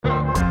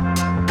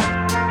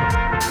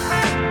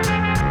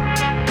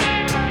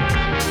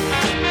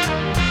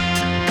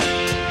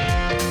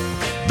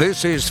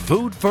This is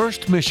Food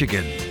First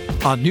Michigan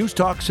on News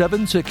Talk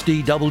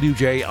 760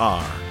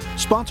 WJR.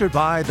 Sponsored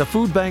by the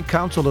Food Bank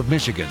Council of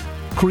Michigan,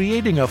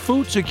 creating a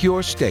food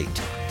secure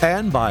state,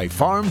 and by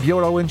Farm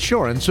Bureau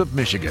Insurance of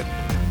Michigan.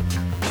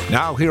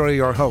 Now here are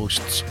your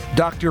hosts,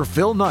 Dr.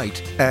 Phil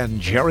Knight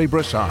and Jerry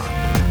Brisson.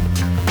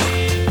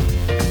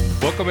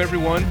 Welcome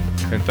everyone,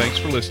 and thanks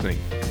for listening.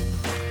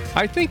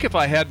 I think if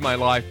I had my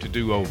life to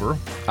do over,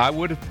 I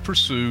would have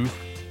pursued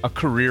a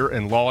career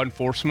in law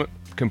enforcement,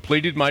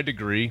 completed my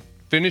degree,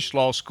 finished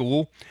law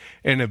school,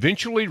 and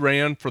eventually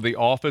ran for the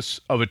office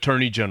of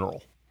Attorney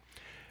General.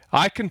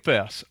 I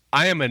confess,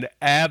 I am an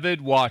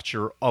avid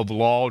watcher of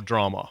law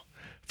drama,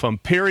 from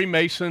Perry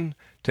Mason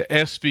to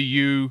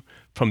SVU,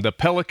 from the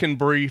Pelican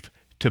Brief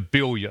to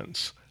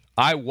Billions.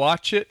 I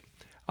watch it,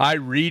 I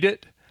read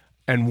it,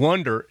 and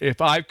wonder if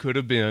I could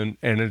have been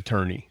an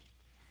attorney.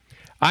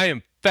 I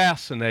am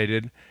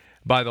fascinated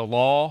by the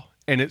law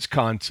and its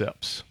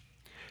concepts.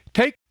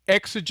 Take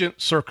exigent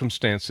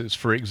circumstances,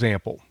 for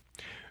example.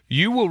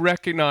 You will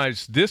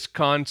recognize this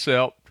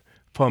concept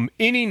from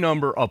any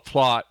number of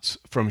plots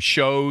from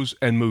shows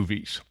and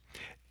movies.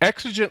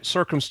 Exigent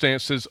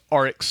circumstances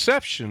are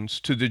exceptions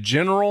to the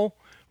general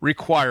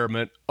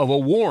requirement of a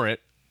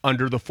warrant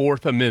under the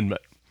Fourth Amendment.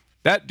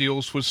 That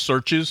deals with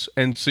searches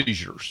and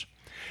seizures.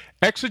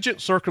 Exigent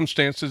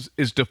circumstances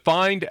is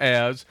defined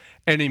as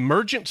an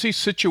emergency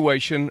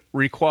situation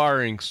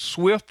requiring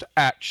swift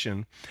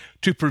action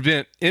to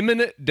prevent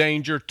imminent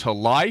danger to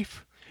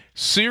life,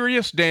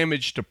 serious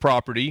damage to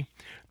property,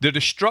 the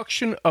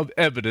destruction of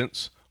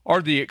evidence, or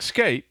the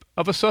escape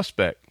of a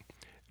suspect.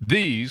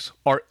 These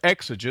are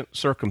exigent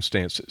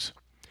circumstances.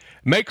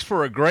 Makes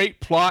for a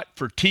great plot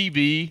for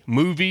TV,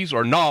 movies,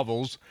 or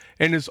novels,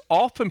 and is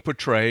often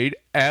portrayed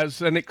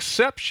as an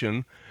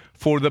exception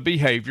for the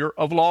behavior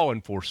of law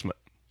enforcement.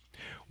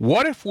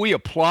 What if we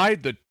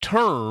applied the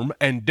term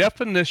and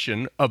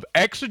definition of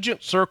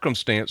exigent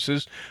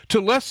circumstances to,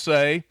 let's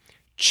say,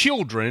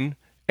 children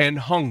and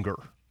hunger,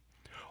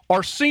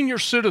 or senior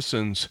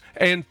citizens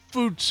and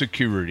food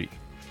security?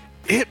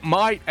 It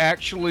might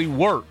actually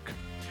work.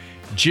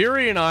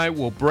 Jerry and I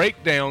will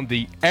break down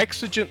the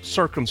exigent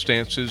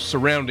circumstances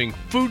surrounding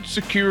food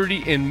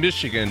security in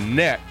Michigan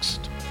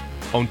next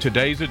on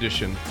today's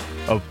edition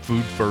of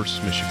Food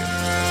First Michigan.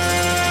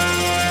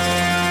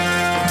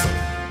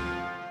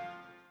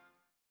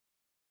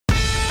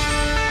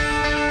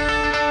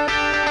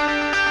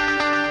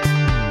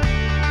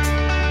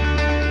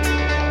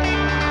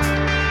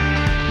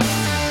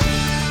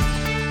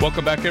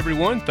 Welcome back,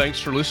 everyone.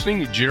 Thanks for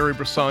listening. Jerry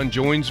Brisson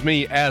joins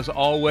me as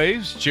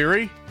always.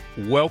 Jerry,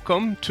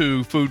 welcome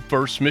to Food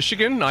First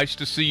Michigan. Nice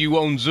to see you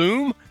on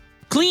Zoom.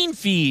 Clean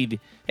Feed.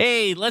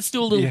 Hey, let's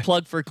do a little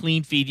plug for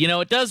Clean Feed. You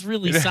know, it does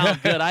really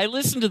sound good. I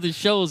listen to the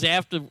shows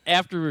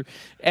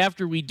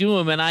after we do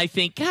them, and I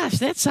think, gosh,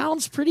 that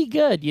sounds pretty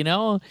good, you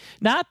know?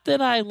 Not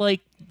that I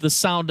like the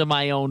sound of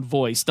my own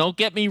voice. Don't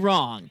get me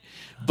wrong.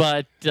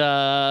 But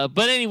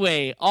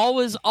anyway,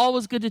 always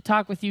good to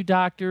talk with you,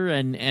 Doctor,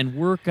 and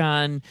work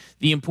on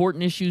the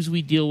important issues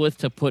we deal with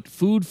to put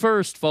food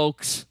first,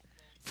 folks.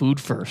 Food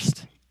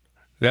first.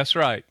 That's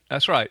right.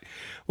 That's right.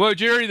 Well,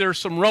 Jerry, there's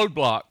some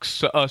roadblocks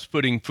to us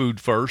putting food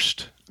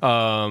first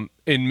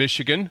in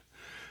Michigan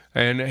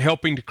and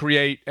helping to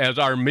create, as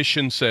our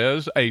mission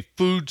says, a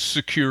food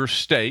secure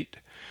state.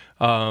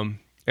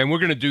 And we're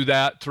going to do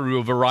that through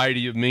a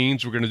variety of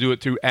means. We're going to do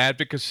it through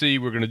advocacy.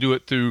 We're going to do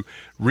it through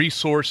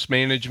resource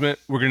management.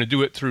 We're going to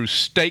do it through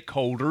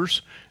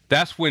stakeholders.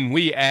 That's when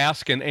we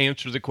ask and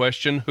answer the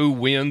question, who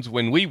wins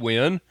when we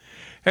win?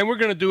 And we're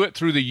going to do it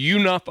through the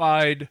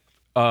unified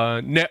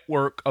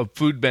network of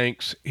food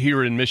banks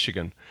here in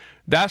Michigan.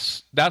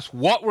 That's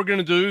what we're going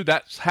to do.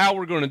 That's how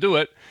we're going to do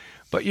it.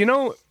 But, you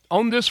know,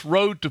 on this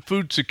road to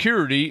food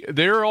security,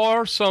 there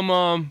are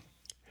some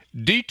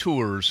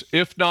detours,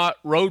 if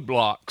not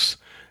roadblocks.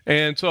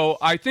 And so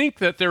I think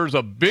that there's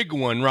a big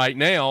one right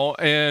now,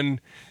 and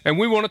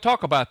we want to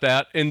talk about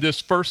that in this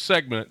first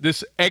segment,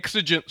 this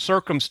exigent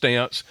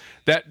circumstance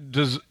that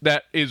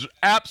is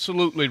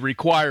absolutely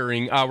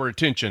requiring our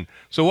attention.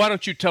 So why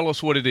don't you tell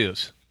us what it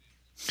is?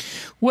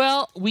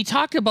 Well, we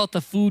talked about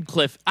the food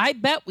cliff. I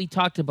bet we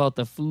talked about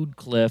the food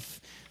cliff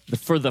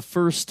for the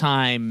first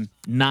time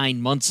 9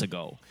 months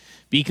ago,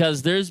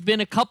 because there's been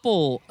a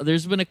couple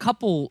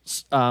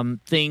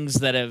things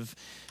that have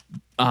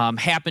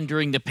happened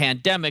during the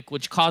pandemic,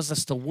 which caused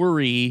us to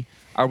worry,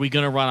 are we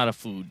going to run out of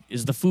food?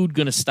 Is the food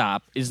going to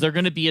stop? Is there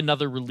going to be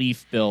another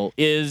relief bill?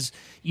 Is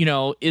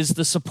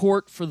the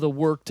support for the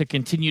work to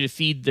continue to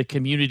feed the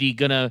community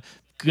going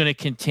to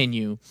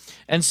continue?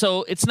 And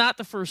so it's not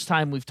the first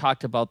time we've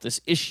talked about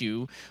this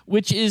issue,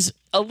 which is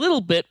a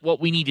little bit what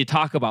we need to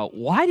talk about.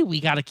 Why do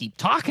we got to keep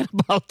talking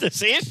about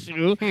this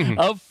issue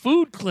of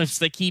food cliffs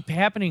that keep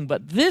happening?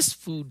 But this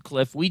food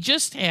cliff, we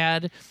just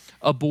had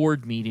a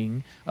board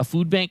meeting, a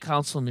Food Bank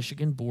Council of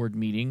Michigan board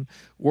meeting,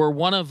 where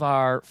one of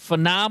our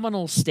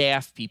phenomenal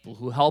staff people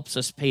who helps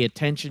us pay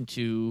attention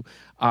to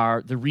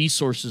the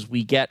resources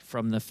we get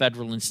from the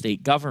federal and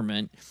state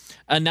government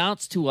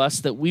announced to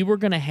us that we were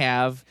going to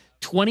have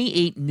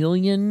 28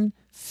 million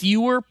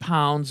fewer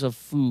pounds of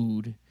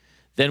food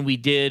than we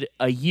did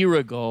a year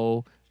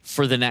ago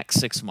for the next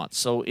 6 months.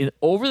 So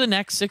over the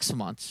next 6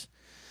 months,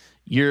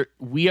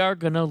 we are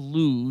going to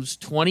lose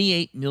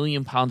 28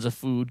 million pounds of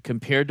food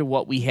compared to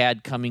what we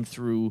had coming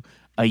through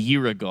a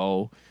year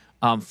ago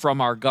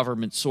from our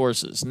government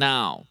sources.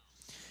 Now,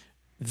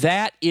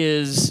 that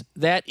is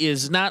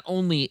not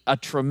only a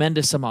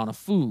tremendous amount of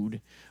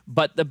food,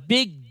 but the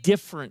big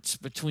difference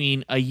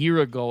between a year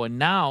ago and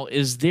now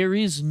is there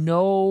is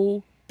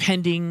no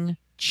pending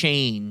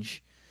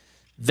change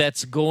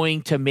that's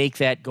going to make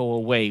that go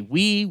away.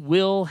 We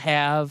will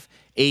have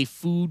a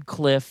food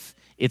cliff.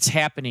 It's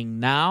happening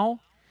now.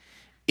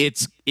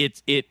 It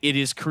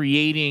is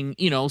creating,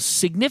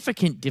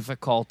 significant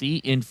difficulty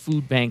in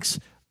food banks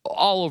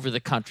all over the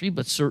country,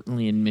 but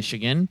certainly in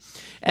Michigan.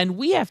 And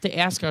we have to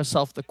ask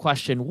ourselves the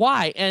question,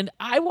 why? And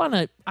I want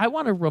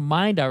to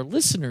remind our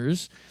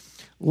listeners,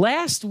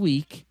 last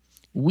week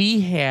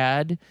we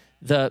had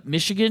the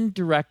Michigan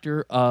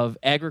Director of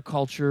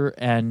Agriculture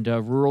and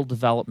Rural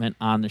Development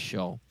on the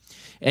show.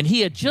 And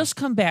he had just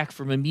come back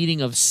from a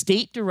meeting of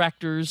state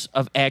directors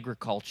of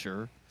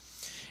agriculture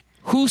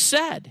who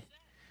said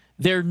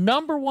their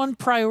number one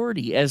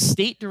priority as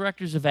state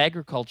directors of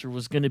agriculture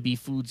was going to be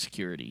food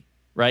security,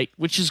 right?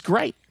 Which is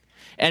great.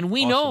 And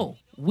we know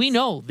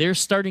they're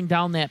starting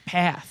down that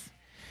path.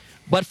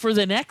 But for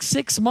the next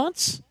 6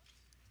 months,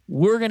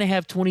 we're going to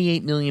have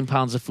 28 million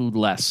pounds of food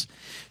less.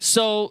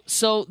 So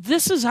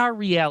this is our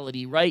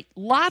reality, right?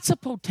 Lots of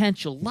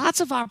potential,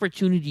 lots of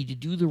opportunity to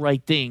do the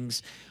right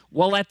things,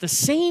 while at the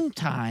same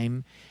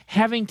time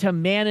having to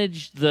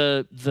manage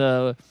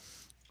the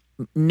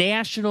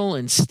national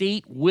and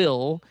state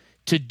will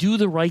to do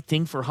the right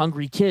thing for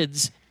hungry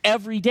kids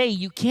every day.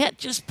 You can't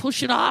just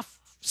push it off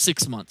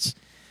 6 months.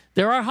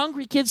 There are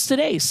hungry kids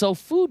today. So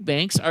food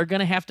banks are going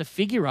to have to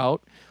figure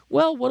out,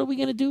 well, what are we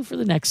going to do for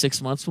the next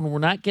 6 months when we're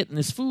not getting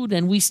this food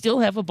and we still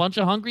have a bunch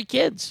of hungry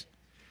kids?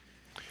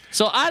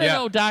 So I don't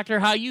know,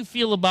 Doctor, how you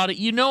feel about it.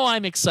 You know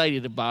I'm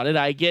excited about it.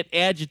 I get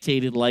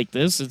agitated like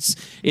this.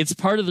 It's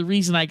part of the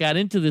reason I got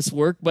into this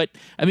work. But,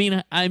 I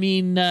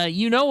mean,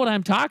 you know what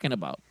I'm talking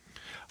about.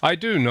 I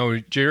do know,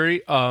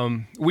 Jerry.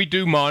 We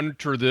do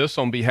monitor this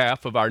on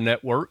behalf of our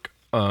network,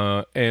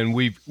 and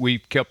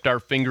we've kept our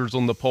fingers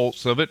on the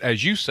pulse of it,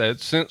 as you said,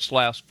 since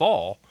last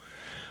fall.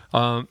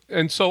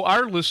 And so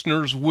our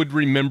listeners would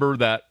remember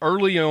that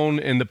early on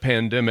in the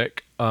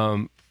pandemic,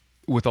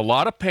 with a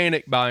lot of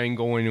panic buying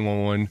going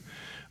on,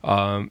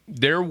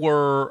 there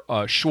were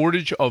a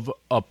shortage of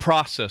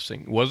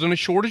processing. It wasn't a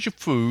shortage of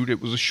food, it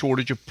was a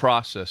shortage of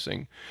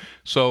processing.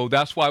 So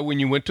that's why when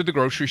you went to the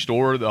grocery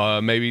store,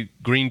 maybe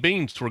green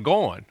beans were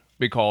gone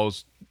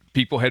because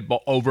people had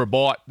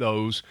overbought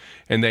those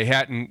and they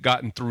hadn't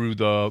gotten through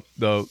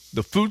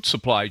the food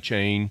supply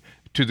chain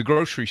to the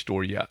grocery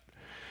store yet.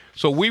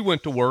 So we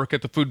went to work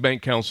at the Food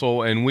Bank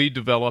Council, and we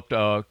developed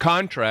a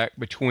contract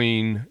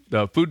between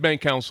the Food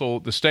Bank Council,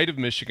 the state of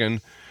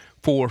Michigan,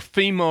 for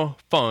FEMA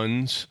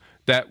funds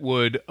that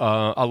would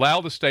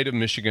allow the state of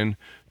Michigan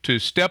to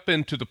step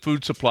into the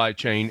food supply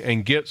chain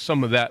and get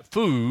some of that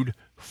food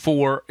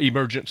for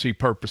emergency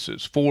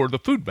purposes for the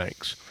food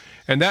banks.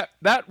 And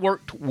that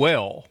worked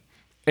well.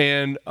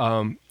 And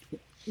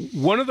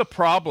one of the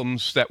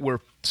problems that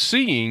we're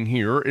seeing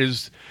here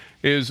is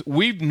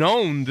we've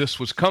known this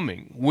was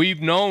coming.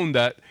 We've known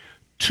that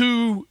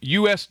 2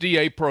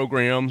 USDA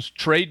programs,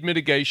 trade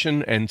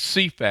mitigation and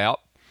CFAP,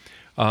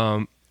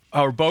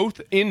 are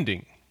both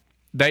ending.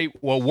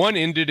 One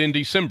ended in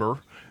December.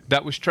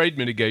 That was trade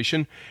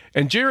mitigation.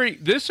 And Jerry,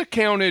 this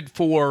accounted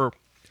for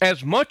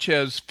as much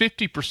as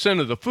 50%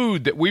 of the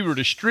food that we were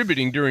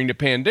distributing during the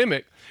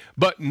pandemic.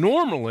 But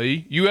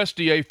normally,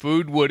 USDA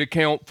food would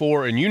account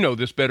for, and you know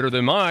this better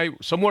than I,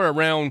 somewhere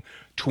around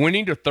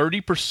 20 to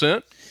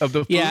 30% of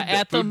the food. Yeah,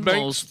 at the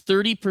most,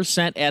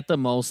 30% at the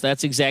most.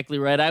 That's exactly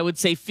right. I would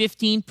say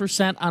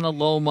 15% on a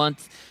low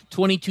month,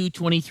 22,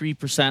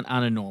 23%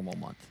 on a normal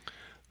month.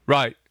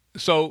 Right.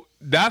 So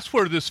that's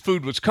where this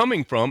food was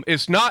coming from.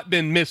 It's not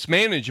been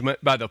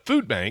mismanagement by the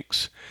food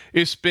banks.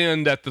 It's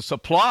been that the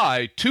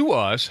supply to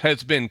us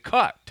has been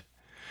cut.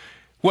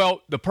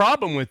 Well, the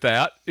problem with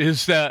that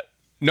is that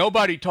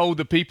nobody told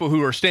the people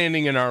who are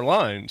standing in our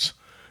lines,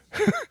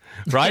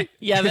 right?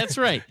 Yeah, that's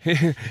right.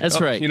 That's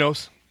right.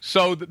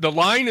 So the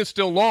line is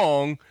still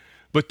long,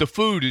 but the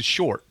food is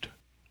short.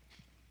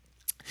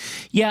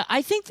 Yeah,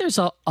 I think there's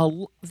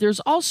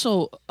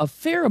also a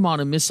fair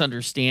amount of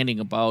misunderstanding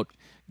about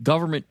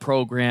government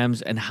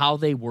programs and how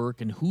they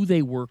work and who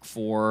they work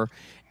for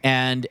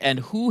and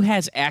who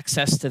has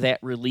access to that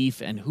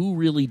relief and who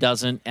really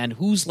doesn't and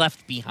who's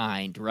left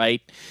behind,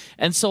 right?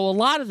 And so a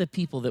lot of the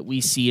people that we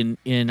see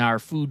in our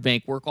food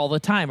bank work all the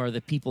time are the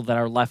people that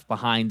are left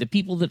behind, the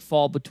people that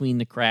fall between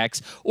the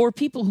cracks, or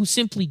people who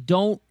simply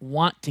don't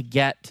want to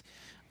get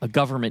a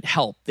government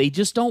help. They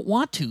just don't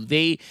want to.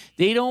 They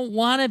don't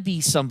want to be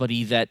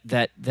somebody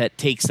that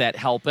takes that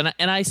help. And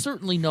I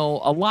certainly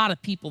know a lot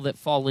of people that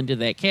fall into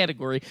that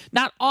category.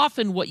 Not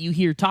often what you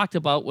hear talked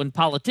about when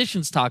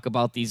politicians talk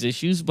about these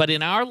issues, but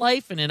in our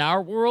life and in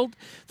our world,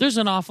 there's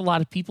an awful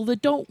lot of people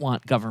that don't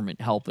want government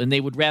help, and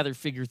they would rather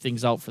figure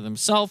things out for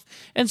themselves,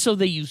 and so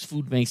they use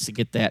food banks to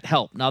get that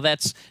help. Now,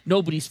 that's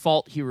nobody's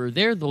fault here or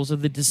there. Those are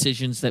the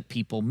decisions that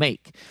people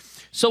make.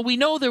 So we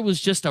know there was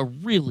just a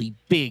really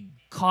big,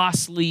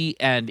 costly,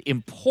 and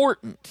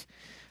important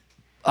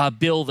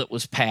bill that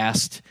was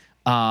passed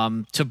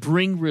to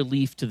bring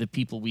relief to the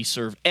people we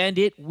serve. And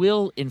it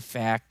will, in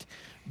fact,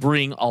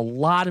 bring a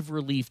lot of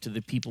relief to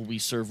the people we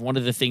serve. One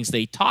of the things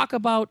they talk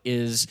about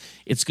is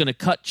it's going to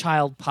cut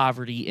child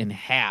poverty in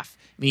half.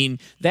 I mean,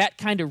 that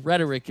kind of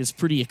rhetoric is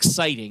pretty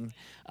exciting.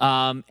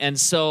 And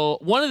so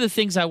one of the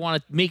things I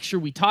want to make sure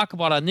we talk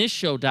about on this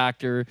show,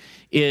 Doctor,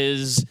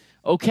 is,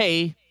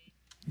 okay,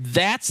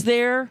 that's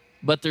there,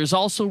 but there's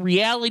also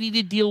reality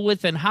to deal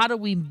with, and how do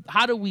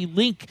we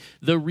link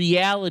the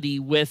reality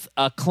with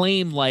a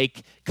claim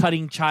like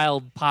cutting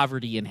child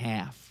poverty in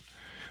half?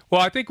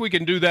 Well, I think we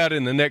can do that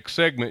in the next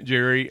segment,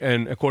 Jerry,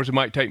 and of course it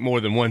might take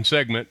more than one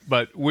segment,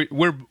 but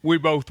we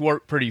both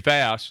work pretty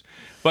fast.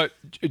 But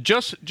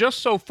just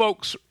so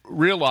folks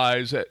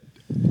realize that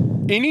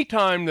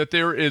anytime that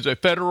there is a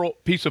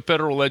piece of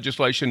federal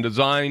legislation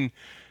designed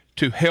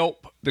to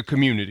help the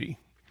community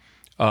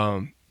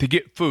to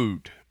get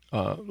food,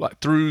 like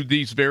through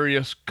these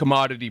various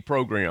commodity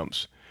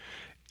programs,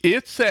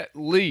 it's at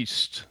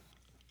least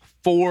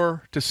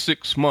 4 to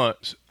 6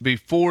 months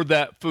before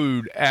that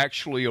food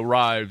actually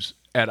arrives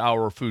at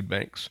our food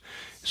banks.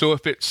 So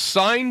if it's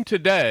signed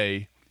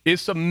today,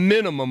 it's a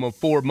minimum of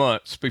 4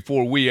 months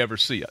before we ever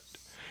see it.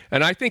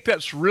 And I think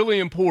that's really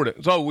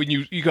important. So when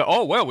you go,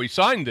 oh, well, we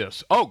signed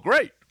this. Oh,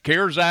 great.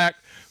 CARES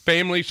Act,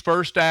 Families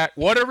First Act,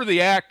 whatever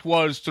the act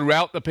was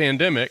throughout the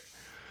pandemic,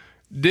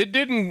 that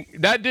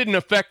didn't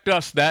affect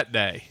us that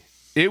day.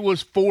 It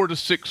was 4 to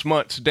 6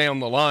 months down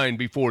the line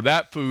before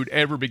that food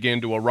ever began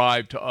to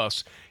arrive to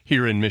us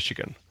here in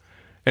Michigan.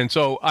 And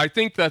so I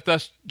think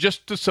that's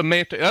just the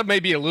semantic. That may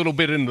be a little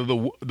bit into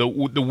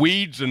the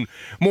weeds and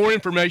more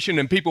information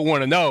than people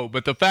want to know.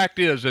 But the fact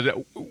is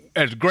that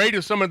as great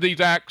as some of these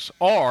acts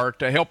are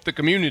to help the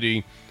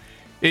community,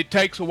 it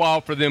takes a while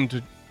for them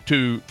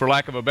to, for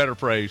lack of a better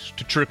phrase,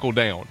 to trickle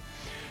down.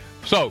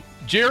 So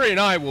Jerry and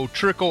I will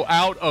trickle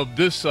out of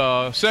this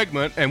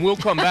segment, and we'll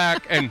come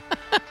back and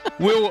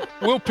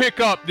we'll pick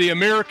up the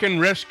American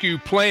Rescue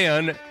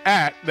Plan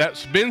Act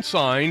that's been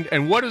signed,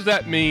 and what does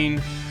that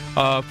mean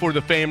for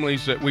the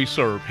families that we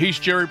serve. He's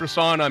Jerry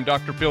Brisson. I'm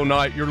Dr. Phil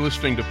Knight. You're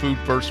listening to Food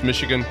First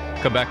Michigan.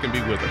 Come back and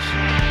be with us.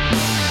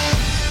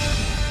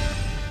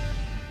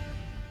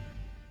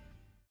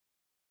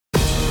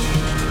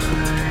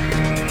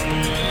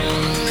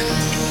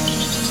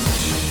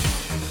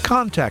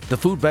 Contact the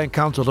Food Bank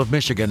Council of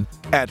Michigan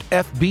at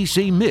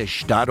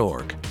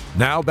fbcmich.org.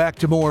 Now back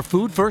to more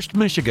Food First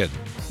Michigan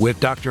with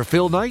Dr.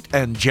 Phil Knight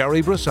and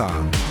Jerry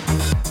Brisson.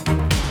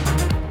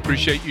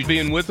 Appreciate you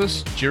being with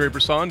us. Jerry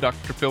Brisson,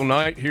 Dr. Phil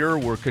Knight here.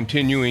 We're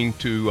continuing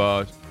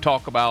to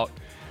talk about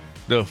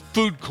the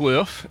food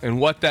cliff and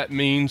what that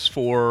means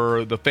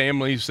for the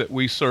families that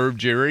we serve,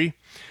 Jerry.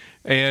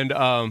 And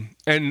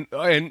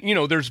you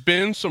know, there's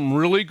been some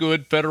really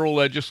good federal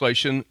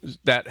legislation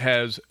that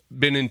has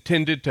been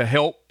intended to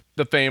help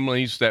the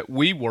families that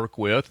we work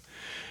with.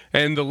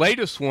 And the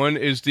latest one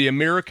is the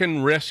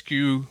American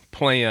Rescue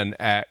Plan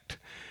Act.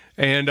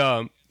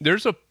 And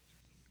there's a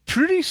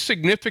pretty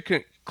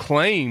significant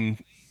claim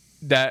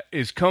that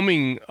is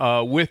coming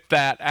with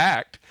that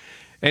act.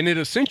 And it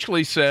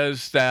essentially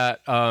says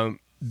that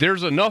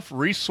there's enough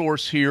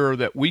resource here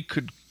that we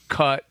could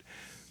cut,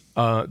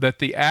 that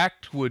the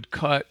act would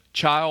cut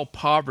child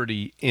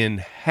poverty in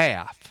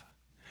half.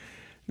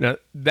 Now,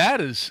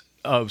 that is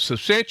a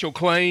substantial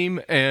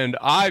claim, and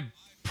I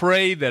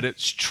pray that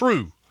it's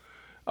true.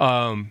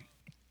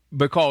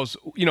 Because,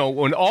 you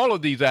know, on all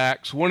of these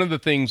acts, one of the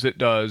things it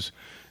does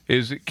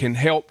is it can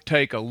help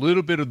take a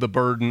little bit of the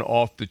burden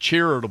off the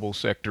charitable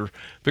sector.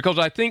 Because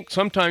I think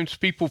sometimes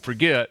people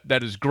forget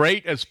that as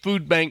great as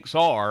food banks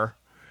are,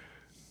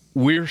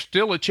 we're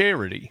still a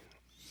charity.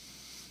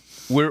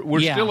 We're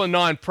still a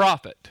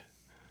nonprofit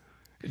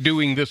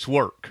doing this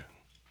work.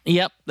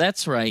 Yep,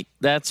 that's right.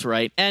 That's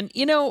right. And,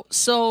 you know,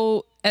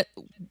 so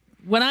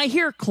when I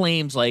hear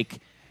claims like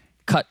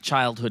cut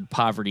childhood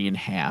poverty in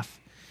half,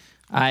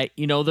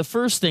 the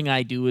first thing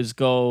I do is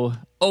go,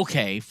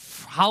 okay,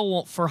 for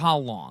how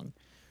long,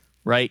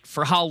 right?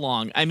 For how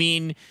long? I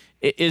mean,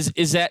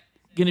 is that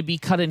going to be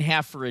cut in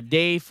half for a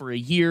day, for a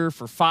year,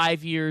 for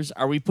 5 years?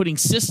 Are we putting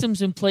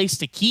systems in place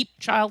to keep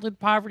childhood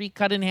poverty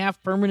cut in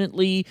half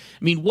permanently?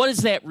 I mean, what does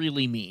that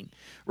really mean,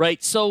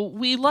 right? So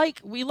we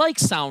like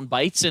sound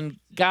bites, and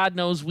God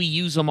knows we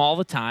use them all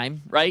the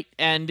time, right?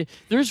 And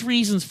there's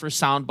reasons for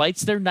sound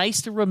bites. They're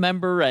nice to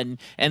remember and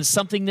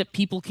something that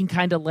people can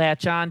kind of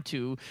latch on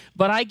to.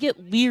 But I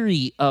get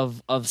leery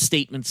of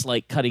statements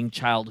like cutting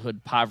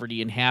childhood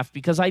poverty in half,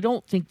 because I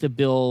don't think the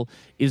bill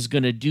is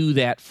going to do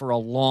that for a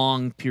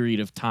long period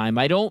of time.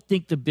 I don't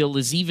think the bill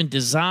is even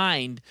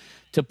designed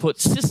to put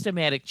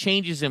systematic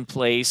changes in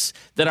place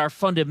that are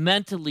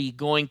fundamentally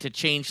going to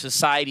change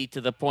society to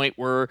the point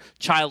where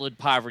childhood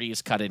poverty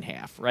is cut in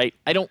half, right?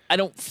 I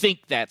don't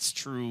think that's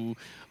true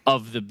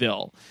of the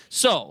bill.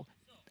 So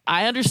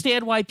I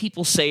understand why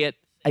people say it.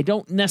 I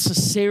don't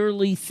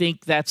necessarily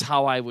think that's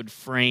how I would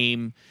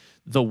frame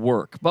the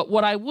work. But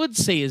what I would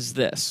say is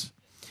this.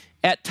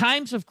 At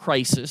times of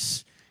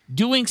crisis,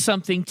 doing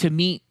something to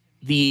meet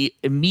the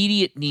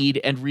immediate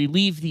need and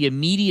relieve the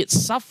immediate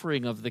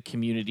suffering of the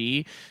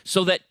community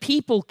so that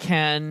people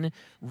can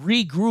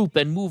regroup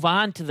and move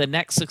on to the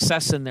next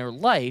success in their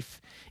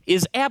life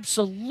is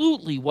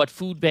absolutely what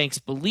food banks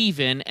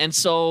believe in. And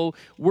so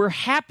we're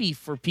happy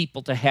for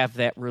people to have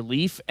that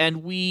relief,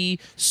 and we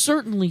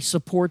certainly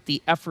support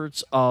the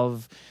efforts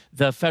of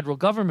the federal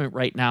government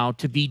right now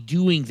to be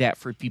doing that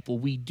for people.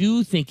 We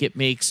do think it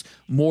makes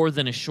more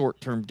than a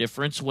short-term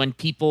difference when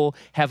people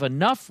have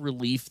enough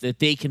relief that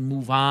they can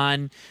move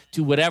on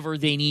to whatever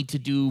they need to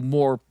do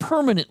more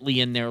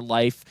permanently in their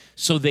life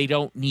so they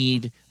don't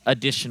need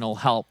additional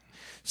help.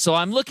 So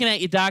I'm looking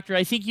at you, Doctor.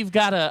 I think you've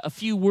got a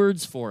few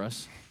words for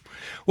us.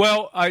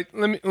 Well,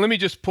 let me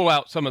just pull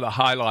out some of the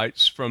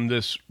highlights from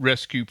this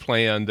rescue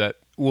plan that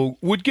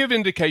would give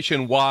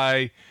indication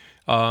why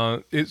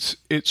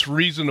it's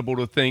reasonable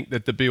to think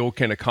that the bill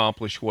can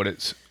accomplish what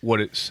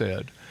it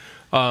said.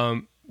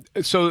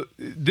 So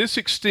this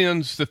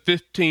extends the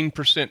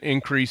 15%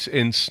 increase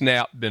in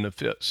SNAP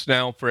benefits.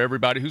 Now, for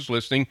everybody who's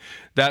listening,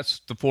 that's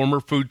the former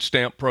food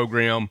stamp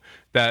program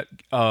that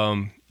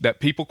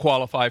people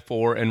qualify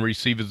for and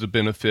receive as a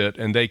benefit,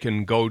 and they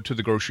can go to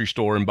the grocery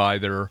store and buy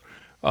their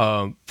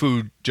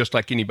food just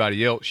like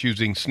anybody else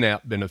using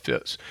SNAP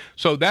benefits.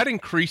 So that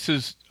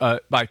increases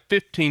by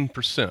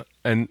 15%,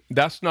 and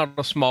that's not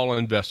a small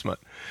investment.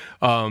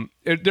 So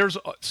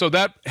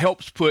that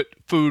helps put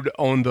food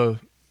on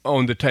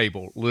the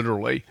table,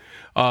 literally.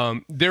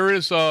 There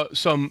is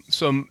some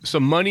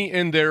money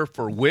in there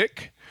for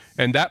WIC,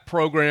 and that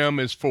program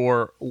is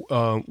for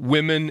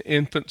women,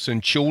 infants,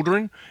 and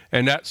children,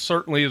 and that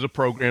certainly is a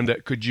program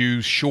that could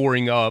use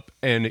shoring up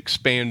and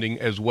expanding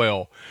as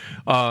well.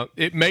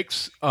 It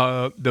makes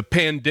the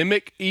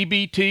pandemic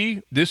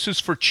EBT. This is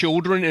for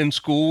children in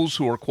schools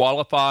who are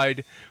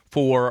qualified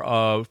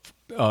for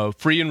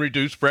free and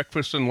reduced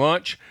breakfast and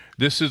lunch.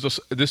 This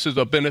is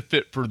a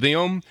benefit for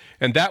them,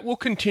 and that will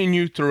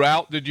continue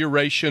throughout the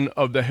duration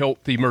of the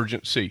health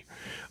emergency.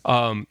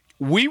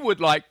 We would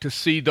like to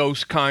see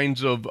those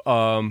kinds of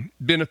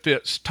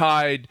benefits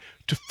tied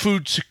to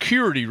food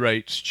security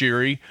rates,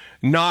 Jerry,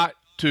 not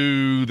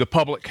to the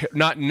public,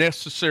 not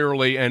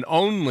necessarily and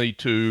only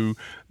to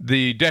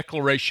the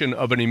declaration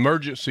of an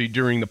emergency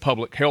during the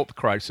public health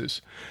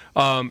crisis.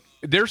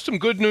 There's some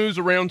good news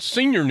around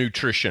senior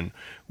nutrition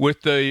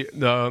with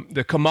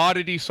the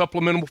commodity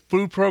supplemental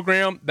food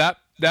program.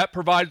 That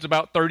provides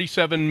about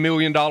 $37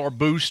 million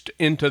boost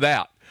into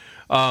that.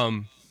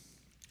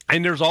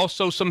 And there's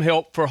also some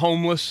help for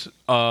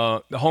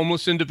the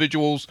homeless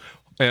individuals,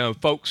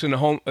 folks in the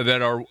home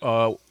that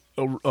are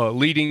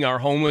leading our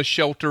homeless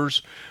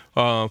shelters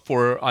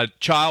for a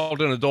child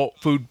and adult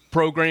food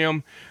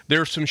program.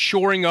 There's some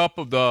shoring up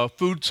of the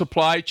food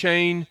supply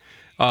chain.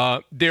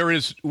 There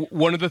is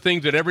one of the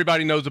things that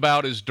everybody knows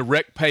about is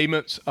direct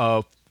payments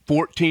of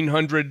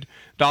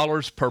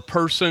 $1,400 per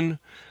person.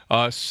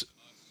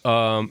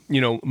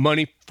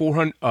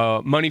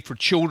 Money for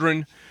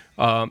children.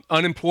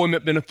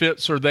 Unemployment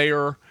benefits are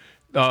there.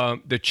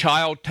 The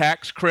child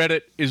tax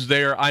credit is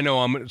there. I know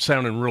I'm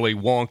sounding really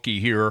wonky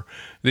here.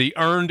 The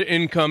earned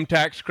income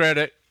tax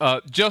credit,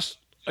 just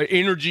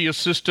energy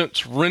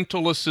assistance,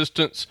 rental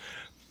assistance,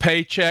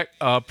 paycheck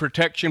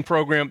protection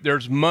program.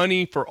 There's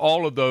money for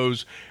all of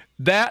those.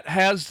 That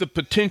has the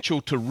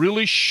potential to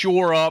really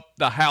shore up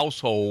the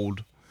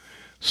household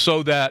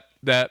so that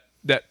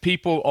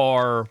people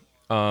are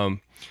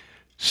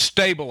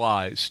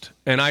stabilized.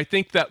 And I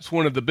think that's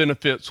one of the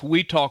benefits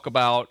we talk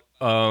about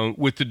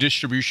with the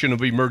distribution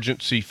of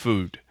emergency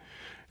food,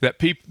 that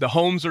the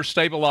homes are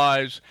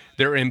stabilized,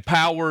 they're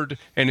empowered,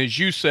 and as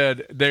you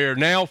said, they're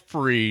now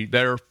free.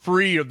 They're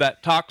free of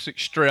that toxic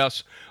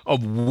stress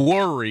of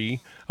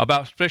worry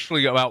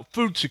especially about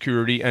food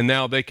security, and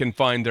now they can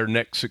find their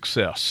next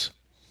success.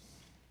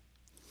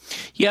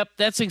 Yep,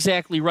 that's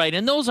exactly right.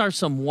 And those are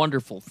some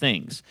wonderful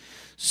things.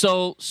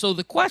 So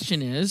the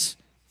question is,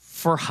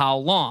 for how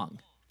long?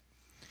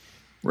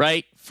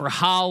 Right? For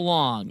how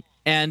long?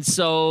 And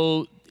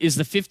so is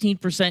the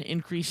 15%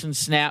 increase in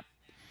SNAP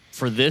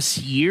for this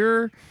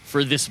year,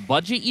 for this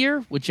budget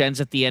year, which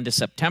ends at the end of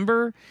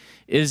September?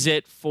 Is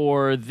it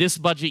for this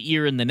budget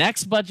year and the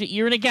next budget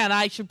year? And again,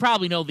 I should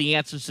probably know the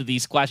answers to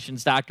these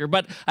questions, Doctor,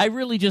 but I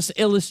really just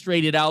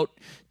illustrated out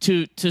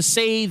to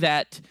say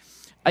that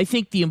I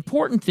think the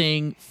important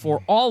thing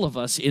for all of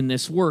us in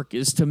this work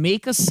is to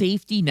make a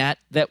safety net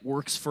that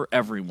works for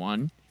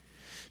everyone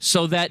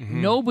so that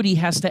nobody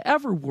has to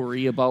ever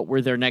worry about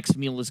where their next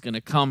meal is going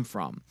to come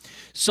from.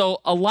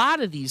 So a lot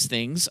of these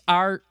things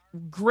are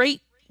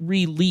great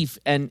relief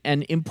and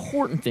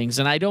important things,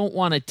 and I don't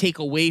want to take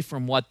away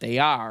from what they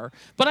are,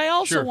 but I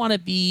also want to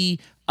be,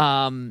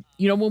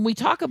 when we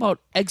talk about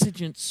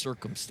exigent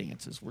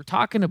circumstances, we're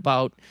talking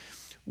about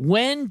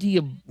when do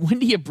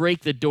you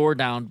break the door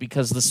down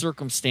because the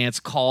circumstance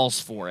calls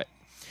for it?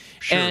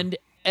 Sure.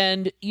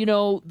 And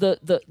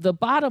the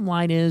bottom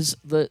line is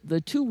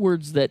the two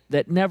words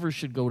that never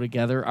should go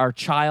together are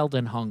child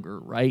and hunger,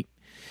 right?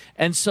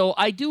 And so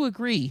I do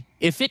agree.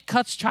 If it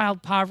cuts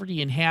child poverty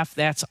in half,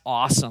 that's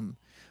awesome.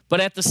 But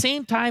at the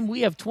same time,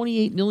 we have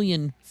 28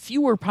 million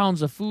fewer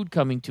pounds of food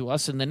coming to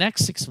us in the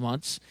next 6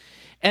 months,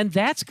 and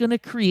that's going to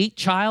create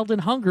child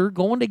and hunger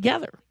going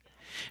together.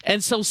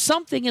 And so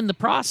something in the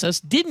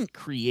process didn't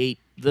create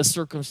the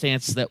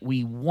circumstance that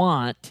we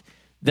want,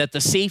 that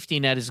the safety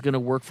net is going to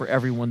work for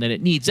everyone that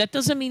it needs. That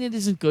doesn't mean it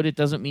isn't good. It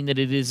doesn't mean that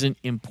it isn't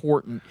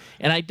important.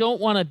 And I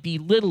don't want to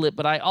belittle it,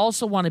 but I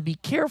also want to be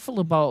careful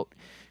about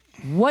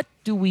what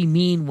do we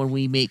mean when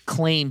we make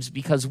claims,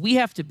 because we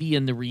have to be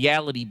in the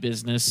reality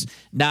business,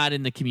 not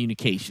in the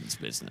communications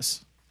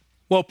business.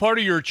 Well, part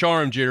of your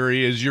charm,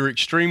 Jerry, is you're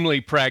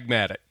extremely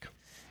pragmatic.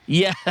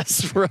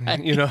 Yes,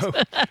 right.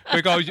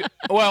 Because,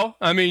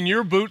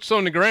 you're boots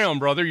on the ground,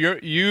 brother.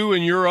 You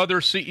and your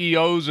other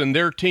CEOs and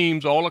their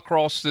teams all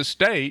across the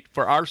state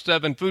for our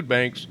 7 food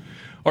banks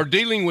are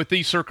dealing with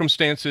these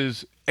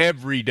circumstances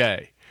every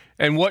day.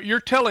 And what you're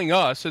telling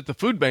us at the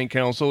Food Bank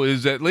Council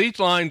is that these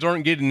lines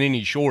aren't getting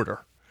any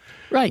shorter.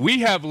 Right. We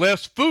have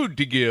less food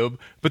to give,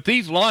 but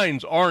these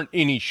lines aren't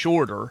any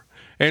shorter.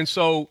 And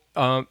so,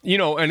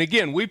 and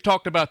again, we've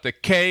talked about the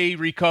K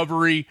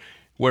recovery,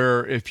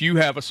 where if you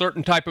have a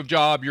certain type of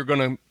job, you're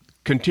going to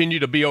continue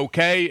to be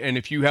okay. And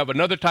if you have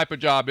another type of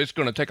job, it's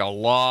going to take a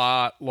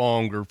lot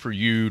longer for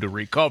you to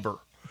recover.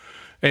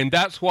 And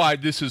that's why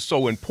this is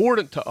so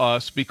important to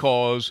us,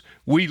 because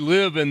we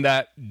live in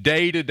that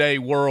day-to-day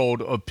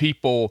world of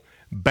people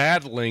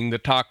battling the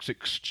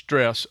toxic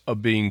stress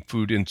of being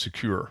food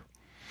insecure.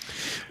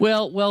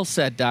 Well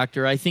said,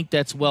 Doctor. I think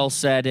that's well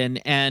said.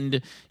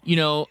 And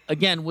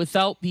again,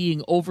 without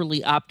being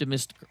overly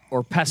optimistic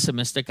or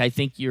pessimistic, I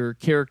think your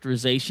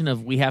characterization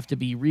of we have to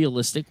be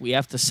realistic. We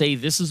have to say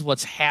this is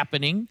what's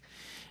happening,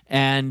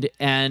 and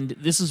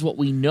this is what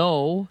we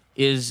know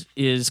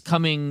is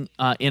coming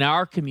in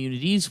our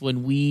communities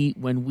when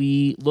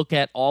we look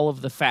at all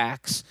of the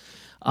facts.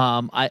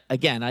 I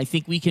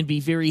think we can be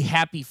very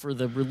happy for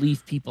the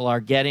relief people are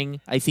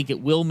getting. I think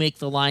it will make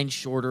the line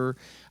shorter.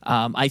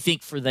 I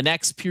think for the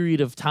next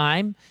period of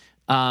time,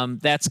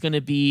 that's going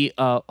to be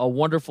a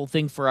wonderful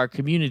thing for our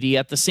community.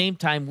 At the same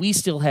time, we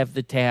still have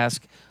the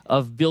task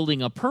of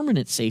building a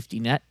permanent safety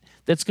net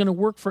that's going to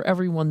work for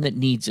everyone that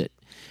needs it.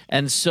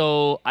 And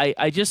so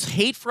I just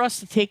hate for us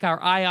to take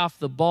our eye off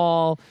the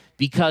ball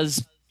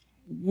because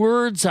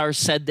words are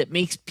said that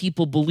makes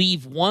people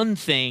believe one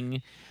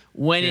thing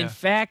when in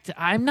fact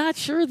I'm not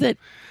sure that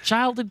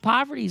childhood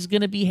poverty is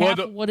going to be half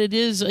of what it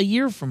is a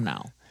year from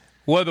now.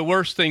 Well, the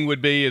worst thing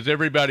would be is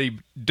everybody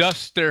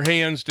dusts their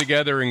hands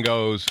together and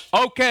goes,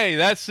 okay,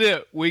 that's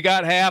it. We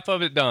got half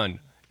of it done.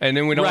 And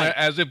then we don't,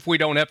 as if we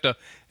don't have to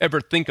ever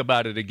think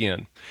about it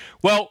again.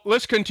 Well,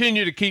 let's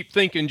continue to keep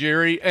thinking,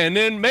 Jerry, and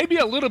then maybe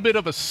a little bit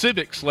of a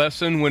civics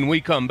lesson when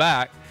we come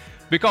back,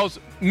 because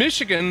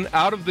Michigan,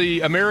 out of the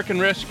American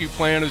Rescue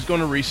Plan, is going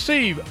to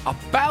receive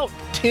about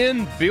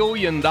 $10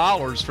 billion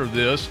for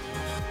this.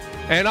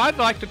 And I'd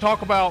like to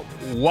talk about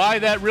why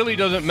that really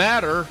doesn't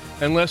matter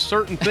unless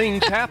certain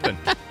things happen.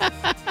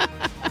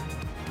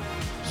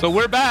 So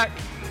we're back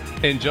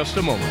in just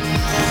a moment.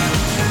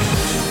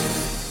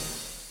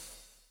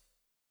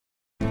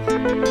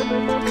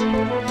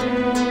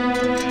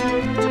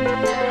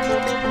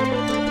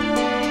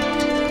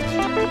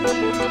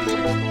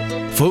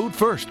 Food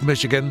First,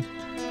 Michigan.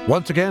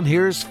 Once again,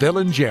 here's Phil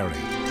and Jerry.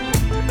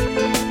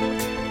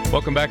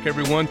 Welcome back,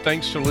 everyone.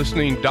 Thanks for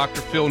listening. Dr.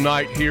 Phil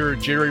Knight here,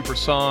 Jerry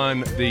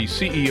Brisson, the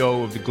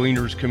CEO of the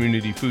Gleaners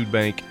Community Food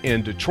Bank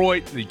in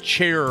Detroit, the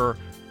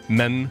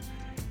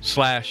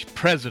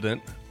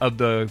chairman/president of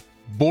the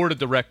board of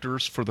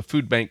directors for the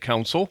Food Bank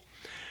Council.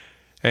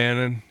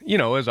 And,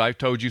 as I've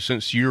told you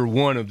since year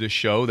one of this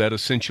show, that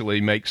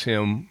essentially makes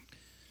him,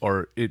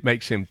 or it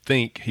makes him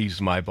think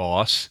he's my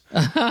boss.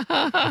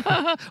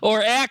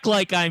 Or act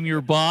like I'm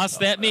your boss.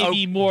 That may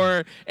be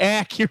more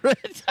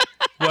accurate.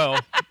 Well,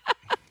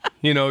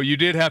 you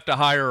did have to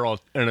hire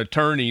an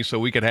attorney so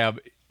we could have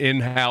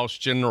in-house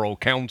general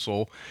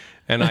counsel.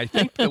 And I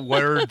think the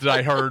words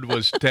I heard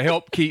was to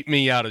help keep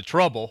me out of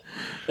trouble.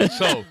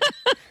 So,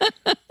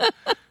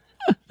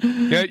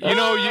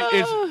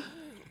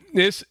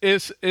 it's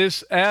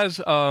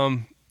as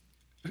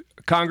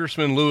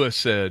Congressman Lewis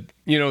said,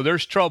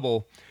 there's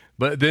trouble,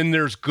 but then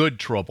there's good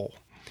trouble.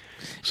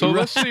 So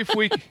let's see if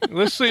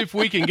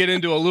we can get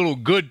into a little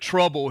good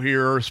trouble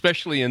here,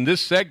 especially in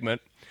this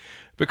segment.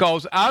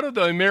 Because out of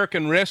the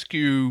American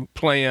Rescue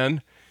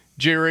Plan,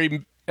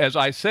 Jerry, as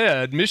I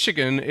said,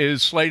 Michigan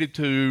is slated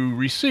to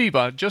receive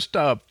just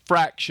a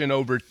fraction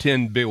over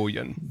 $10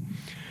 billion.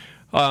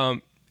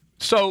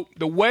 So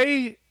the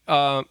way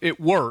it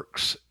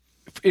works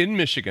in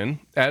Michigan,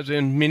 as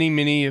in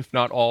many, if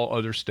not all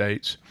other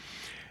states,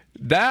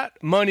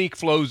 that money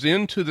flows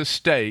into the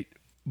state,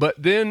 but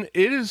then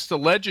it is the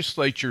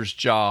legislature's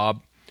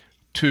job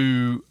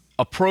to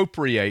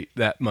appropriate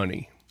that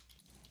money,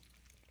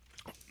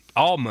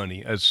 all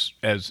money, as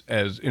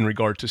in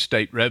regard to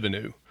state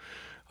revenue.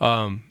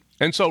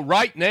 And so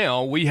right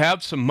now we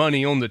have some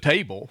money on the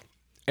table,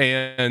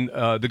 and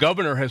the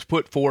governor has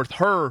put forth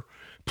her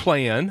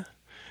plan,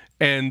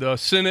 and the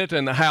Senate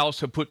and the House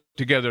have put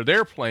together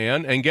their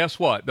plan, and guess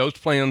what? Those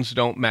plans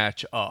don't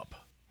match up.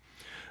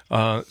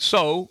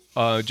 So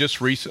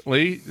just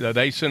recently,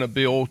 they sent a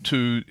bill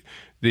to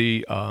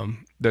the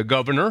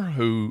governor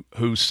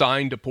who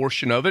signed a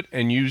portion of it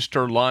and used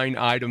her line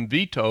item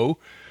veto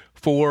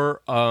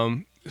for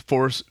 2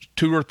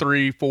 or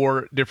 3,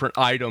 4 different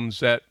items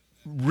that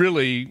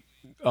really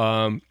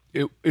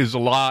it is a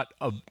lot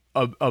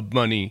of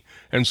money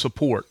and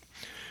support.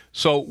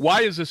 So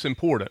why is this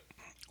important?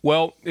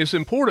 Well, it's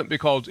important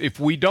because if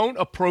we don't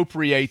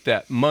appropriate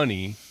that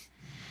money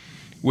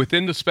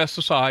within the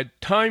specified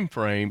time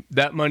frame,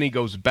 that money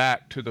goes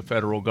back to the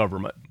federal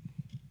government.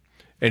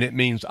 And it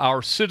means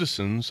our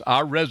citizens,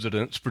 our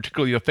residents,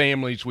 particularly the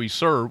families we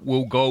serve,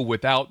 will go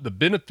without the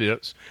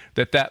benefits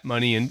that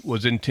money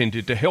was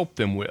intended to help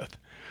them with.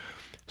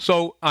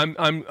 So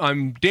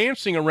I'm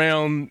dancing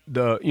around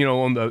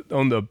on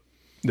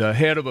the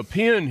head of a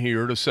pin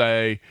here to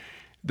say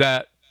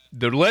that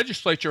the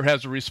legislature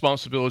has a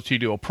responsibility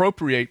to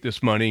appropriate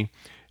this money,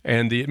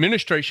 and the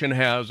administration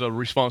has a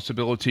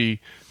responsibility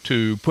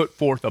to put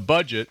forth a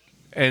budget.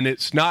 And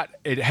it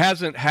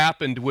hasn't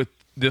happened with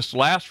this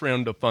last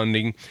round of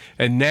funding,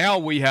 and now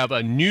we have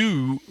a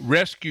new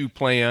rescue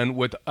plan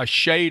with a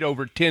shade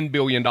over $10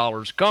 billion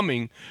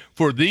coming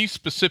for these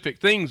specific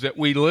things that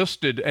we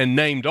listed and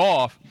named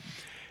off.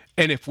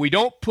 And if we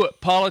don't put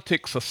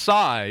politics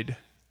aside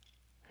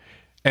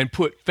and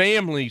put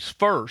families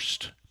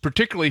first,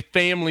 particularly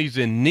families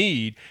in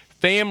need,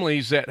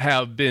 families that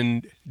have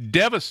been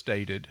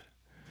devastated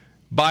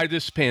by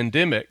this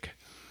pandemic,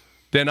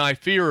 then I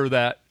fear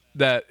that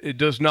it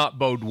does not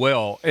bode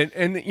well.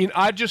 And you know,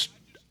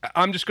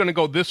 I'm just going to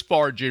go this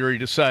far, Jerry,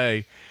 to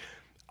say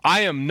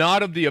I am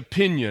not of the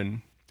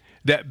opinion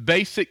that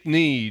basic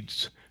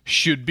needs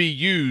should be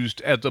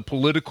used as a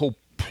political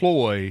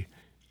ploy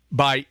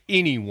by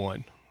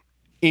anyone,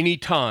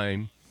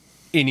 anytime,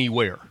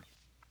 anywhere.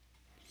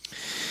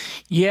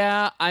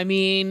 Yeah, I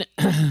mean,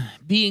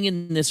 being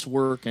in this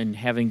work and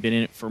having been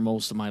in it for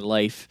most of my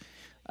life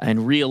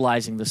and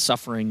realizing the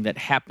suffering that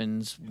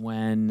happens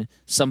when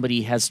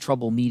somebody has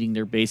trouble meeting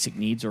their basic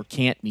needs or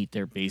can't meet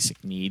their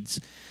basic needs,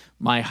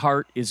 my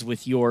heart is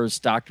with yours,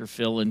 Dr.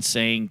 Phil, in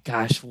saying,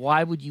 gosh,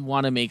 why would you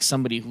want to make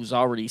somebody who's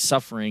already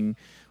suffering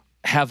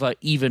have a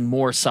even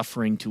more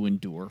suffering to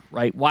endure,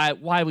 right?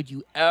 Why would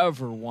you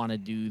ever want to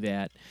do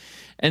that?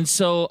 And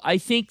so I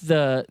think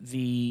the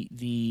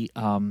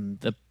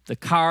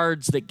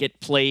cards that get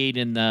played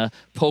in the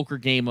poker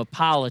game of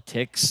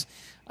politics,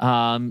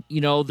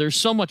 there's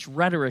so much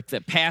rhetoric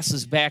that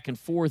passes back and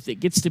forth. It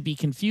gets to be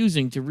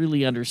confusing to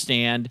really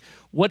understand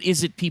what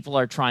is it people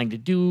are trying to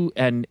do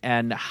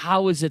and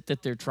how is it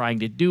that they're trying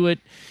to do it.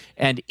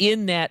 And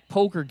in that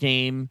poker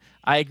game,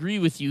 I agree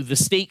with you, the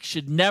stakes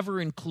should never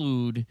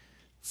include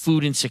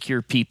food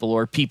insecure people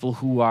or people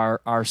who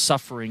are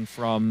suffering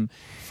from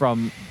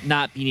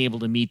not being able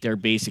to meet their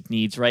basic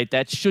needs, right?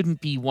 That shouldn't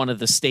be one of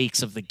the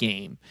stakes of the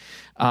game.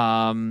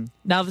 Now,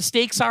 the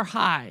stakes are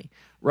high,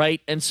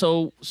 right? And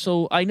so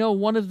I know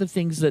one of the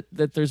things that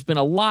there's been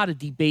a lot of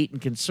debate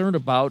and concern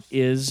about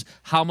is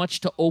how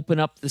much to open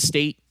up the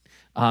state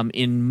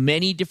in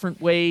many different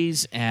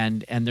ways,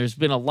 and there's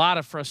been a lot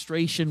of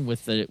frustration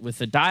with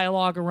the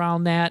dialogue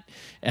around that,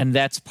 and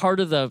that's part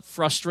of the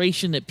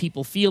frustration that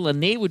people feel,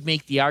 and they would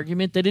make the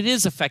argument that it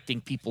is affecting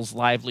people's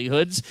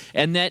livelihoods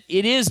and that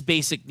it is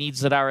basic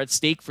needs that are at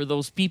stake for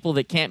those people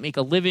that can't make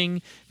a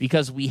living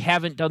because we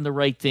haven't done the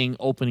right thing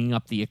opening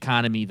up the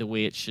economy the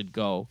way it should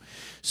go.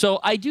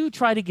 So I do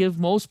try to give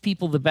most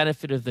people the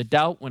benefit of the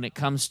doubt when it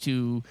comes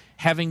to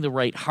having the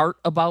right heart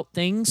about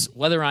things.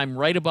 Whether I'm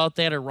right about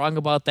that or wrong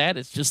about that,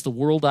 it's just the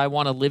world I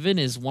want to live in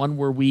is one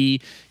where we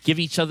give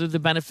each other the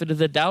benefit of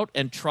the doubt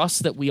and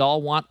trust that we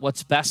all want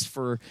what's best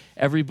for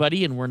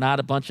everybody and we're not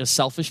a bunch of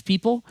selfish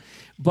people.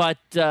 But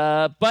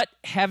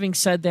having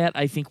said that,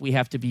 I think we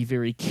have to be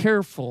very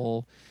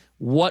careful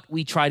what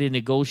we try to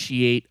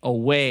negotiate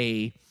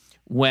away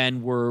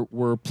when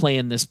we're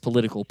playing this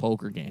political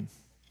poker game.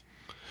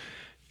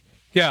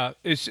 Yeah,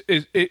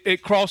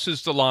 it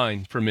crosses the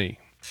line for me.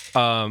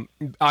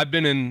 I've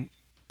been in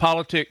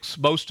politics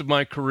most of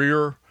my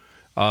career.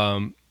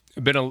 I'm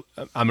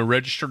a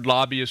registered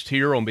lobbyist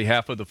here on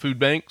behalf of the food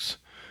banks,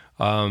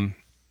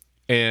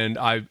 and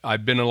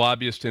I've been a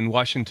lobbyist in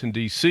Washington,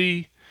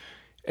 D.C.,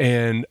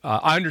 and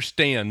I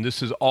understand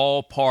this is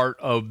all part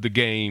of the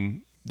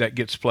game that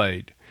gets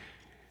played.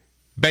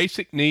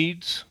 Basic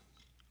needs,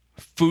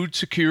 food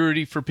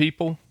security for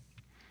people,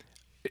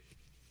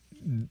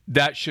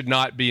 that should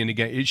not be in the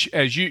game.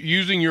 As you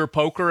using your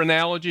poker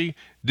analogy,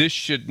 this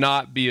should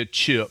not be a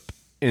chip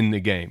in the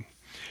game.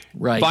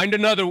 Right. Find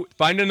another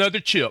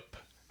chip.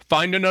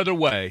 Find another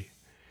way.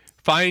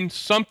 Find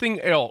something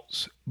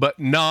else, but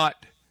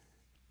not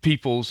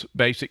people's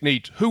basic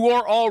needs, who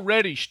are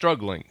already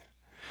struggling.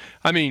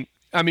 I mean,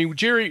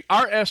 Jerry,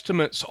 our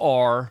estimates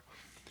are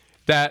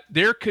that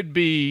there could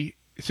be,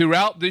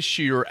 throughout this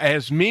year,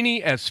 as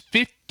many as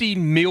 50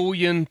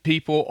 million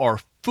people are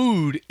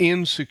food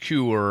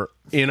insecure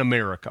in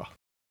America.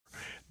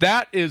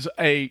 That is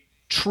a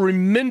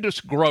tremendous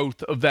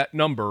growth of that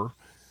number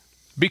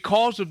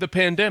because of the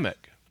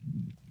pandemic.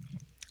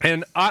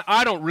 And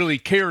I don't really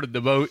care to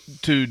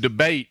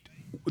debate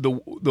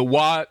the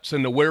whats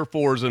and the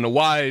wherefores and the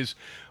whys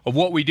of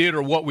what we did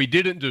or what we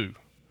didn't do.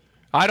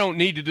 I don't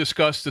need to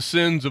discuss the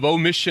sins of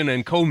omission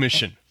and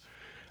commission.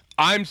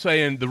 I'm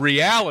saying the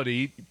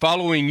reality,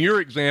 following your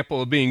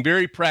example of being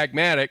very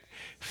pragmatic,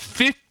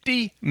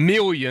 50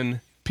 million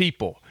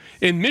people.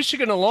 In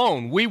Michigan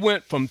alone, we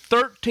went from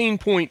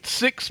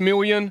 13.6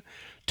 million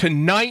to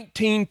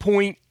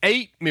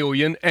 19.8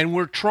 million, and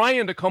we're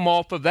trying to come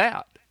off of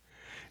that.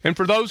 And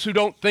for those who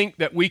don't think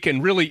that we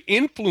can really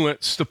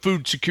influence the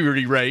food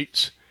security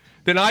rates,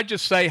 then I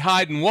just say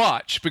hide and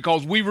watch,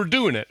 because we were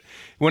doing it.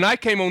 When I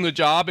came on the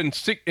job in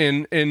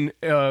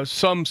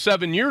some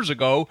 7 years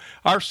ago,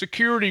 our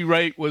security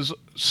rate was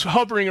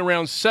hovering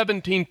around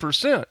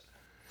 17%.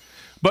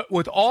 But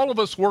with all of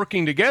us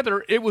working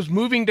together, it was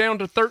moving down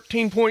to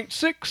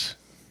 13.6.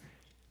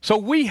 So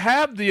we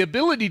have the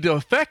ability to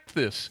affect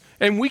this,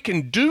 and we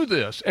can do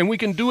this, and we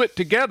can do it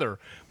together.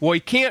 What we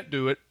can't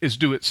do it is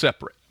do it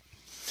separate.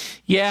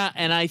 Yeah,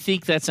 and I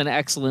think that's an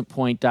excellent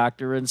point,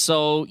 Doctor. And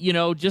so,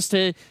 just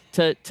to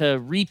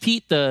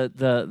repeat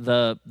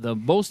the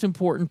most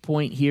important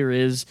point here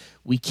is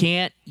we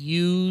can't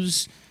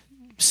use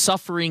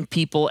suffering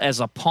people as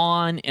a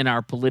pawn in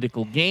our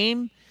political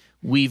game.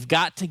 We've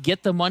got to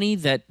get the money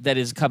that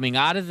is coming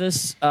out of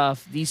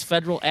these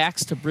federal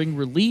acts to bring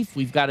relief.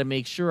 We've got to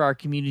make sure our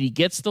community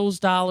gets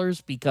those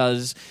dollars,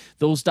 because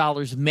those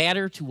dollars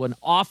matter to an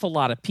awful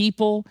lot of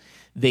people.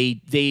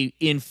 They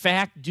in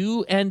fact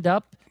do end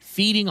up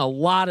feeding a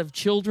lot of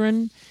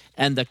children,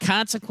 and the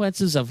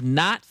consequences of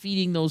not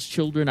feeding those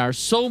children are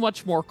so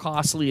much more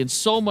costly and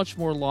so much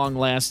more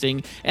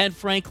long-lasting and,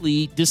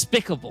 frankly,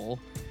 despicable.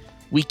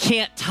 We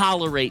can't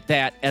tolerate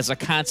that as a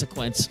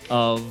consequence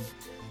of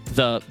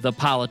the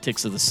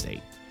politics of the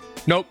state.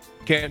 Nope,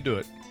 can't do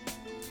it.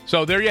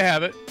 So there you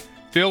have it.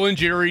 Phil and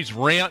Jerry's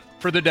rant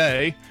for the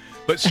day.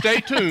 But stay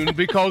tuned,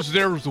 because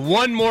there's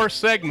one more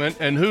segment,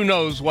 and who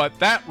knows what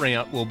that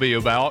rant will be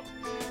about.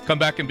 Come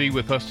back and be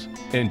with us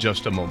in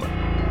just a moment.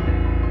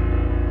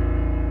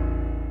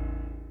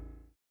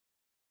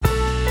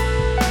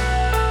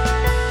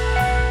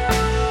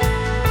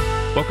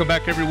 Welcome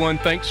back, everyone.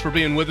 Thanks for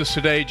being with us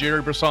today.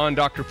 Jerry Brisson,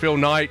 Dr. Phil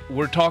Knight.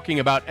 We're talking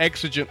about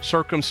exigent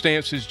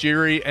circumstances,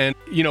 Jerry. And,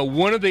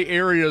 one of the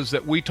areas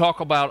that we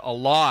talk about a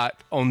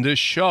lot on this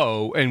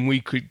show, and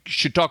we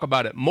should talk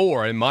about it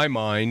more, in my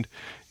mind,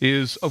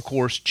 is, of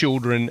course,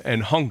 children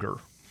and hunger.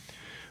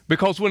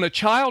 Because when a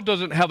child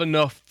doesn't have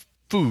enough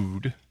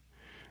food,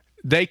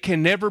 they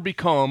can never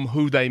become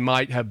who they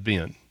might have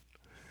been.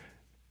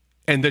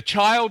 And the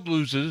child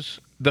loses,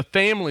 the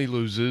family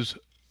loses,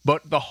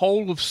 but the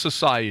whole of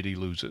society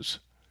loses.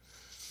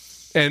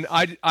 And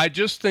I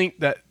just think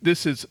that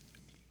this is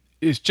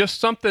just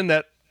something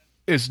that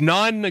is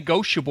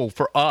non-negotiable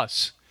for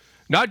us,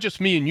 not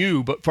just me and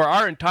you, but for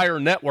our entire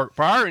network,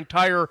 for our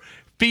entire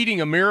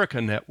Feeding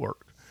America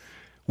network.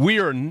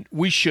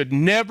 We should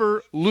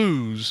never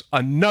lose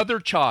another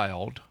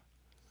child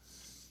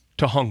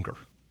to hunger.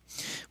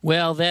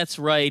 Well, that's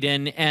right.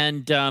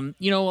 And a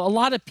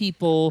lot of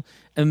people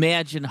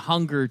imagine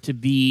hunger to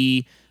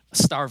be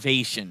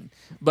starvation,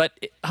 but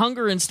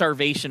hunger and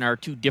starvation are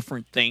two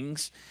different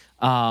things.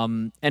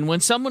 And when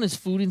someone is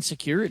food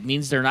insecure, it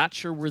means they're not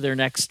sure where their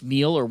next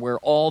meal or where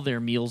all their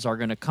meals are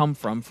going to come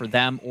from for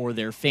them or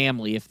their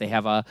family if they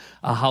have a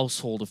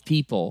household of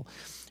people.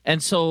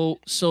 And so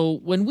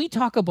when we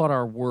talk about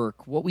our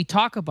work, what we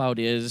talk about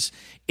is,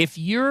 if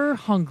you're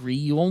hungry,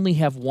 you only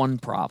have one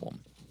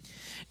problem.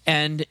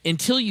 And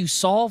until you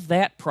solve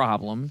that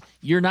problem,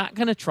 you're not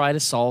going to try to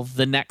solve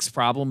the next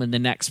problem and the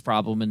next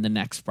problem and the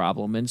next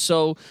problem. And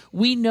so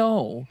we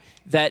know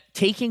that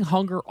taking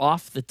hunger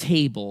off the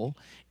table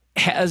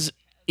has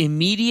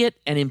immediate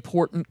and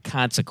important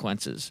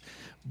consequences.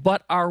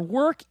 But our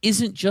work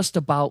isn't just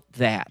about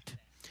that.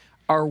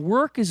 Our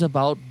work is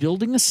about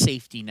building a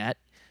safety net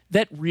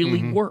that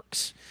really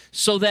works,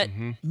 so that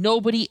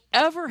nobody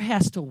ever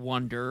has to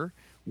wonder,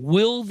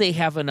 will they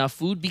have enough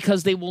food?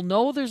 Because they will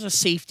know there's a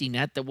safety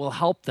net that will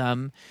help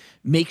them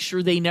make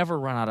sure they never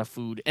run out of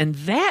food. And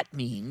that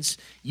means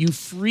you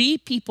free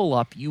people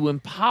up, you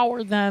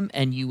empower them,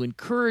 and you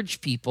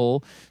encourage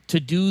people to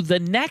do the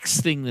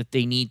next thing that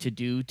they need to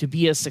do to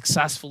be as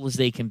successful as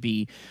they can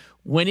be.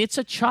 When it's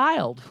a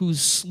child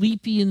who's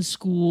sleepy in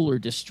school or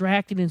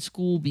distracted in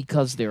school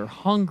because they're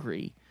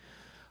hungry,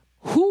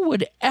 who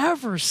would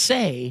ever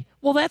say,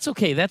 well, that's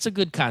okay, that's a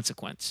good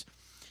consequence?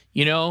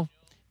 You know,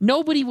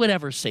 nobody would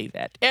ever say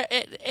that.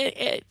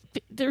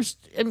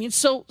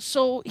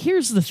 So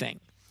here's the thing.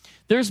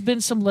 There's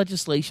been some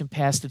legislation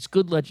passed. It's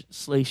good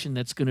legislation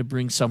that's going to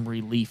bring some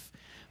relief.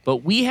 But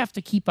we have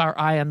to keep our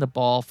eye on the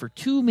ball for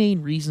two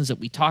main reasons that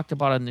we talked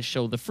about on the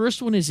show. The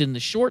first one is in the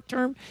short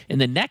term, in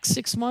the next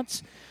 6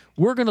 months,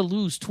 we're going to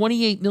lose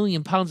 28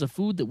 million pounds of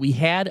food that we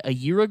had a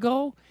year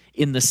ago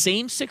in the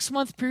same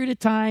 6-month period of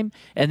time.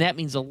 And that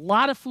means a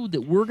lot of food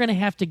that we're going to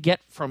have to get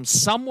from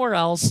somewhere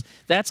else.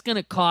 That's going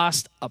to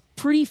cost a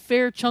pretty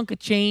fair chunk of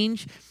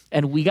change.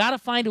 And we got to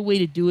find a way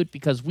to do it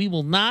because we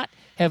will not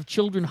have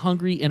children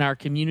hungry in our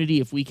community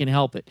if we can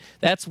help it.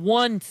 That's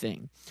one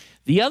thing.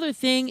 The other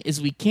thing is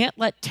we can't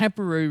let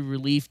temporary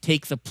relief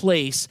take the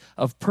place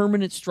of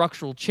permanent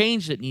structural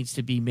change that needs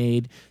to be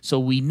made, so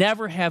we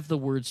never have the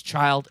words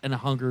child and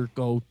hunger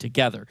go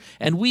together.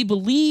 And we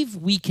believe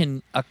we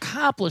can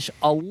accomplish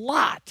a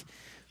lot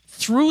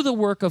through the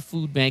work of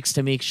food banks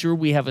to make sure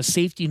we have a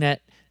safety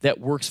net that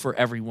works for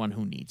everyone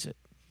who needs it.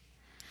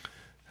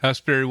 That's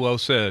very well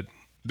said.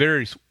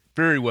 Very,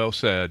 very well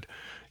said.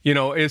 You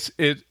know,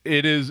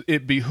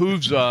 it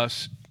behooves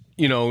us,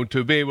 you know,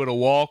 to be able to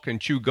walk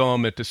and chew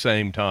gum at the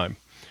same time.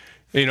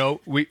 You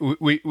know,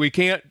 we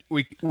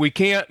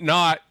can't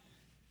not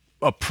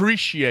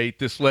appreciate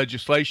this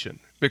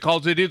legislation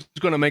because it is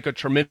going to make a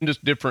tremendous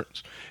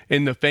difference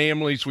in the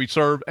families we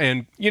serve.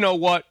 And you know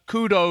what?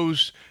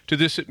 Kudos to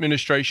this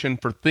administration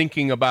for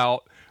thinking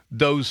about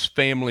those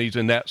families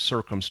in that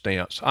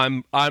circumstance.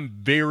 I'm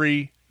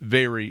very,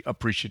 very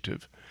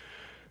appreciative.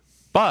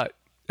 But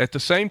at the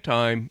same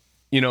time,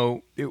 you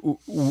know,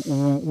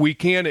 we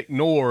can't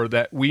ignore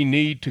that we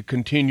need to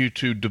continue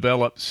to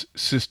develop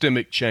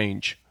systemic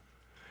change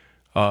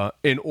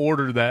in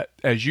order that,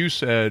 as you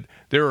said,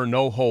 there are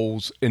no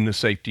holes in the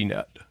safety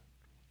net.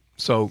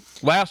 So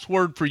last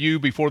word for you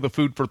before the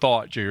food for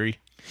thought, Jerry.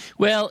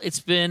 Well, it's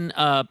been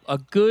a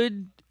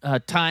good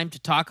time to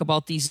talk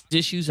about these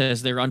issues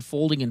as they're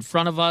unfolding in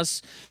front of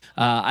us.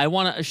 I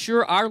want to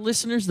assure our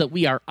listeners that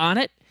we are on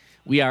it,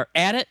 we are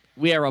at it,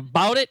 we are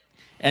about it,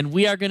 and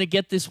we are going to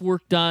get this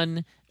work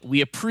done.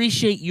 We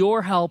appreciate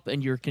your help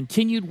and your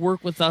continued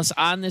work with us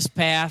on this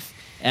path,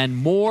 and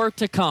more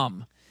to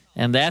come.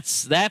 And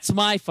that's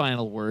my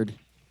final word.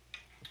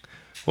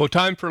 Well,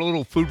 time for a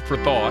little food for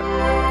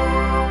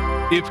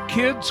thought. If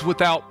kids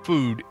without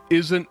food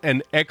isn't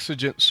an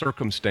exigent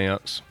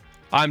circumstance,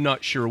 I'm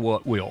not sure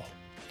what will.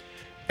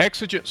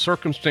 Exigent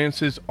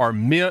circumstances are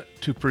meant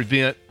to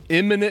prevent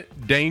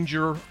imminent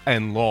danger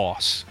and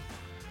loss.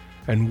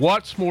 And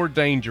what's more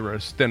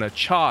dangerous than a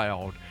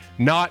child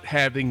not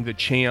having the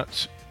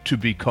chance to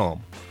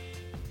become?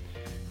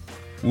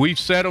 We've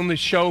said on this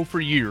show for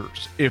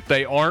years, if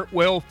they aren't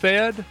well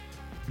fed,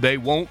 they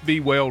won't be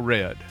well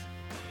read.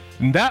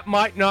 And that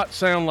might not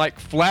sound like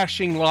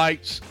flashing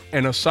lights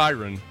and a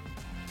siren,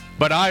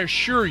 but I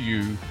assure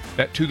you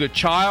that to the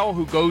child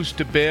who goes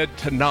to bed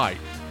tonight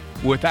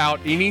without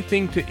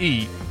anything to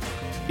eat,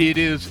 it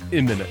is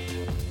imminent.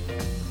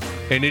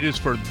 And it is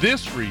for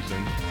this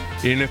reason,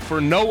 and if for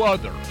no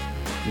other,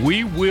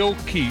 we will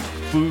keep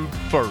food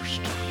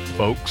first,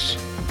 folks.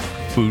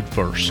 Food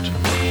first.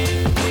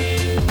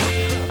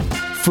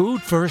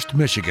 Food First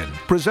Michigan,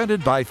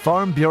 presented by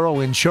Farm Bureau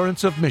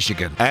Insurance of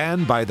Michigan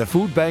and by the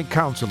Food Bank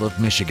Council of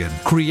Michigan,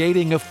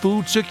 creating a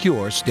food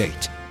secure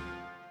state.